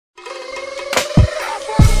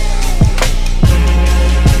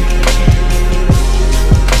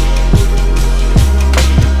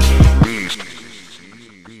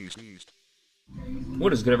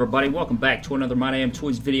What is good, everybody? Welcome back to another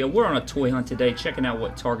MYDAMNTOYS video. We're on a toy hunt today, checking out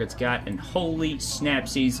what Target's got, and holy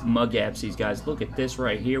snapsies, mugapsies, guys. Look at this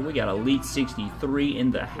right here. We got Elite 63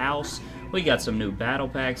 in the house. We got some new battle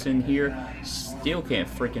packs in here. Still can't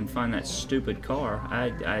freaking find that stupid car.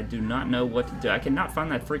 I do not know what to do. I cannot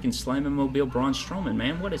find that freaking Slamming Mobile Braun Strowman,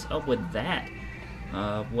 man. What is up with that?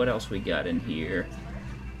 What else we got in here?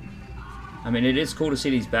 I mean, it is cool to see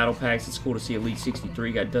these battle packs. It's cool to see Elite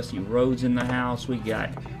 63. Got Dusty Rhodes in the house. We got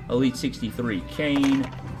Elite 63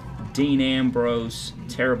 Kane, Dean Ambrose,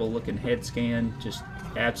 terrible looking head scan, just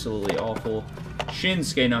absolutely awful.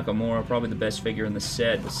 Shinsuke Nakamura, probably the best figure in the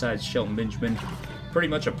set besides Shelton Benjamin. Pretty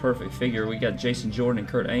much a perfect figure. We got Jason Jordan and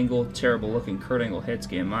Kurt Angle, terrible looking Kurt Angle head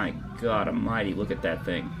scan. My God almighty, look at that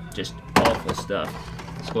thing. Just awful stuff.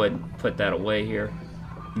 Let's go ahead and put that away here.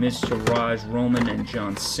 Mr. Raj, Roman, and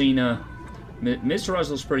John Cena. Mr. Raj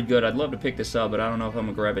looks pretty good. I'd love to pick this up, but I don't know if I'm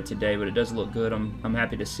going to grab it today, but it does look good. I'm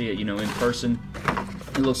happy to see it, you know, in person.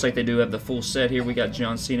 It looks like they do have the full set here. We got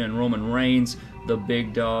John Cena and Roman Reigns, the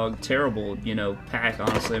big dog. Terrible, you know, pack,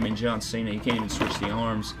 honestly. I mean, John Cena, you can't even switch the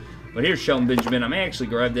arms. But here's Shelton Benjamin. I may actually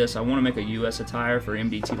grab this. I want to make a U.S. attire for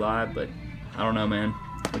MDT Live, but I don't know, man.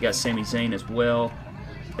 We got Sami Zayn as well.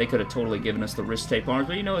 They could have totally given us the wrist tape arms,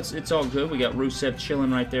 but, you know, it's all good. We got Rusev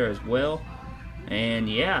chilling right there as well. And,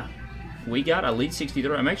 yeah. We got Elite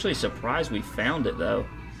 63. I'm actually surprised we found it, though.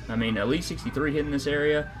 I mean, Elite 63 hit in this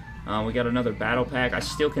area. We got another battle pack. I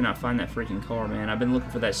still cannot find that freaking car, man. I've been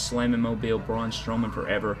looking for that Slamming Mobile Braun Strowman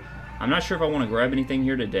forever. I'm not sure if I want to grab anything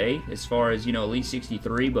here today as far as, you know, Elite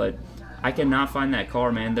 63, but I cannot find that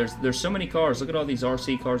car, man. There's so many cars. Look at all these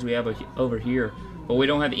RC cars we have over here, but we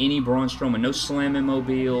don't have any Braun Strowman. No Slamming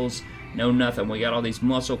Mobiles. No nothing. We got all these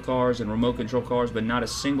muscle cars and remote control cars, but not a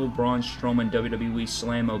single Braun Strowman WWE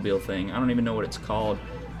Slam Mobile thing. I don't even know what it's called.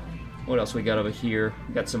 What else we got over here?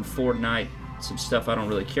 We got some Fortnite, some stuff I don't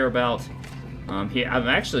really care about. Here, I'm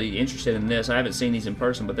actually interested in this. I haven't seen these in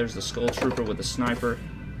person, but there's the Skull Trooper with the sniper.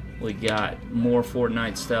 We got more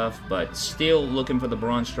Fortnite stuff, but still looking for the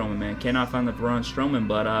Braun Strowman, man. Cannot find the Braun Strowman,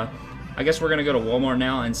 but I guess we're going to go to Walmart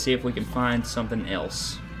now and see if we can find something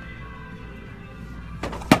else.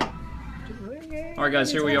 Alright,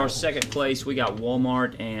 guys, here we are, second place. We got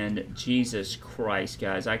Walmart, and Jesus Christ,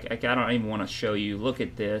 guys, I don't even want to show you. Look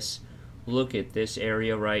at this. Look at this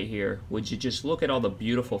area right here. Would you just look at all the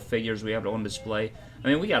beautiful figures we have on display? I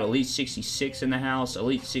mean, we got Elite 66 in the house,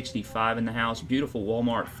 Elite 65 in the house, beautiful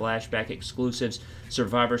Walmart flashback exclusives,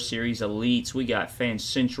 Survivor Series Elites, we got Fan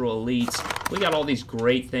Central Elites, we got all these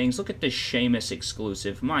great things. Look at this Sheamus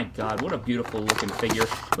exclusive. My God, what a beautiful looking figure.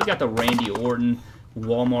 We got the Randy Orton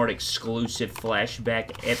Walmart exclusive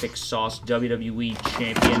flashback epic sauce WWE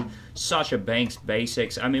champion, Sasha Banks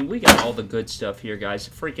basics. I mean, we got all the good stuff here, guys.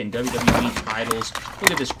 Freaking WWE titles.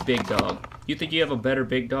 Look at this big dog. You think you have a better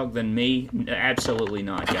big dog than me? Absolutely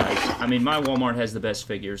not, guys. I mean, my Walmart has the best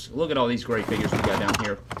figures. Look at all these great figures we got down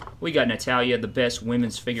here. We got Natalya, the best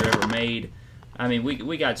women's figure ever made. I mean,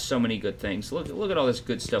 we got so many good things. Look at all this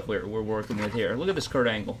good stuff we're working with here. Look at this Kurt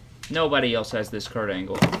Angle. Nobody else has this Kurt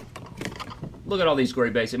Angle. Look at all these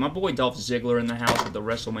great basics. My boy Dolph Ziggler in the house with the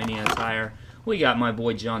WrestleMania attire. We got my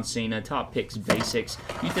boy John Cena, Top Picks Basics.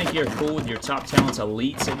 You think you're cool with your Top Talents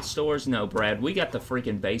Elites in stores? No, Brad. We got the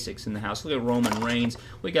freaking basics in the house. Look at Roman Reigns.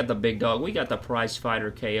 We got the big dog. We got the prize fighter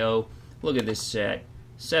KO. Look at this set.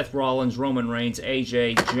 Seth Rollins, Roman Reigns,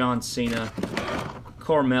 AJ, John Cena,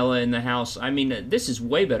 Carmella in the house. I mean, this is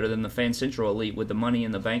way better than the Fan Central Elite with the Money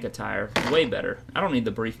in the Bank attire. Way better. I don't need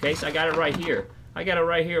the briefcase. I got it right here. I got it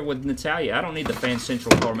right here with Natalya. I don't need the Fan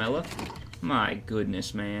Central Carmella. My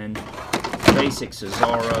goodness, man. Basic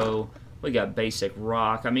Cesaro. We got basic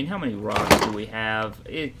Rock. I mean, how many Rocks do we have?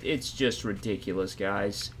 It's just ridiculous,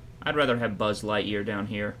 guys. I'd rather have Buzz Lightyear down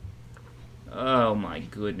here. Oh, my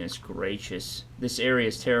goodness gracious. This area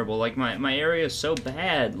is terrible. Like, my area is so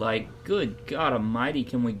bad. Like, good God almighty,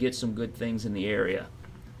 can we get some good things in the area?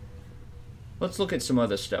 Let's look at some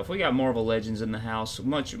other stuff. We got Marvel Legends in the house.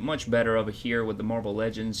 Much better over here with the Marvel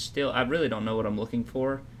Legends. Still, I really don't know what I'm looking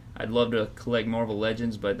for. I'd love to collect Marvel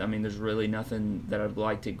Legends, but, I mean, there's really nothing that I'd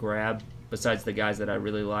like to grab besides the guys that I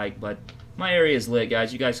really like. But my area is lit,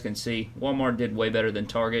 guys. You guys can see. Walmart did way better than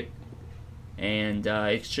Target. And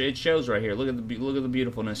it shows right here. Look at the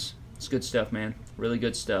beautifulness. It's good stuff, man. Really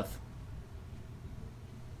good stuff.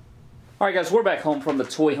 Alright, guys, we're back home from the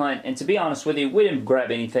toy hunt, and to be honest with you, we didn't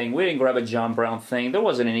grab anything. We didn't grab a John Brown thing. There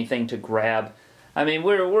wasn't anything to grab. I mean,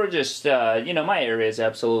 we're just, you know, my area is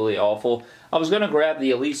absolutely awful. I was going to grab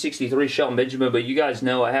the Elite 63 Shelton Benjamin, but you guys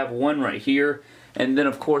know I have one right here. And then,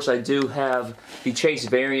 of course, I do have the Chase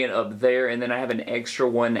variant up there, and then I have an extra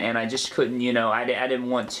one, and I just couldn't, you know, I didn't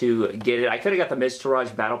want to get it. I could have got the Miz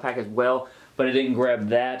Taraj Battle Pack as well, but I didn't grab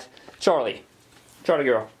that. Charlie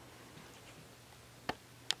girl.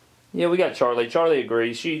 Yeah, we got Charlie. Charlie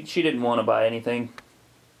agrees. She didn't want to buy anything.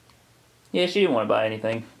 Yeah, she didn't want to buy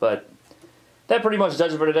anything, but that pretty much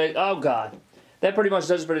does it for today. Oh, God. That pretty much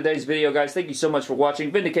does it for today's video, guys. Thank you so much for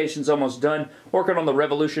watching. Vindication's almost done. Working on the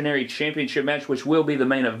Revolutionary Championship match, which will be the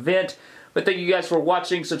main event. But thank you guys for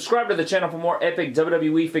watching. Subscribe to the channel for more epic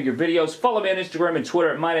WWE figure videos. Follow me on Instagram and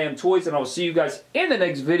Twitter at MYDAMNTOYS, and I will see you guys in the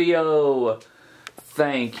next video.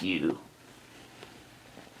 Thank you.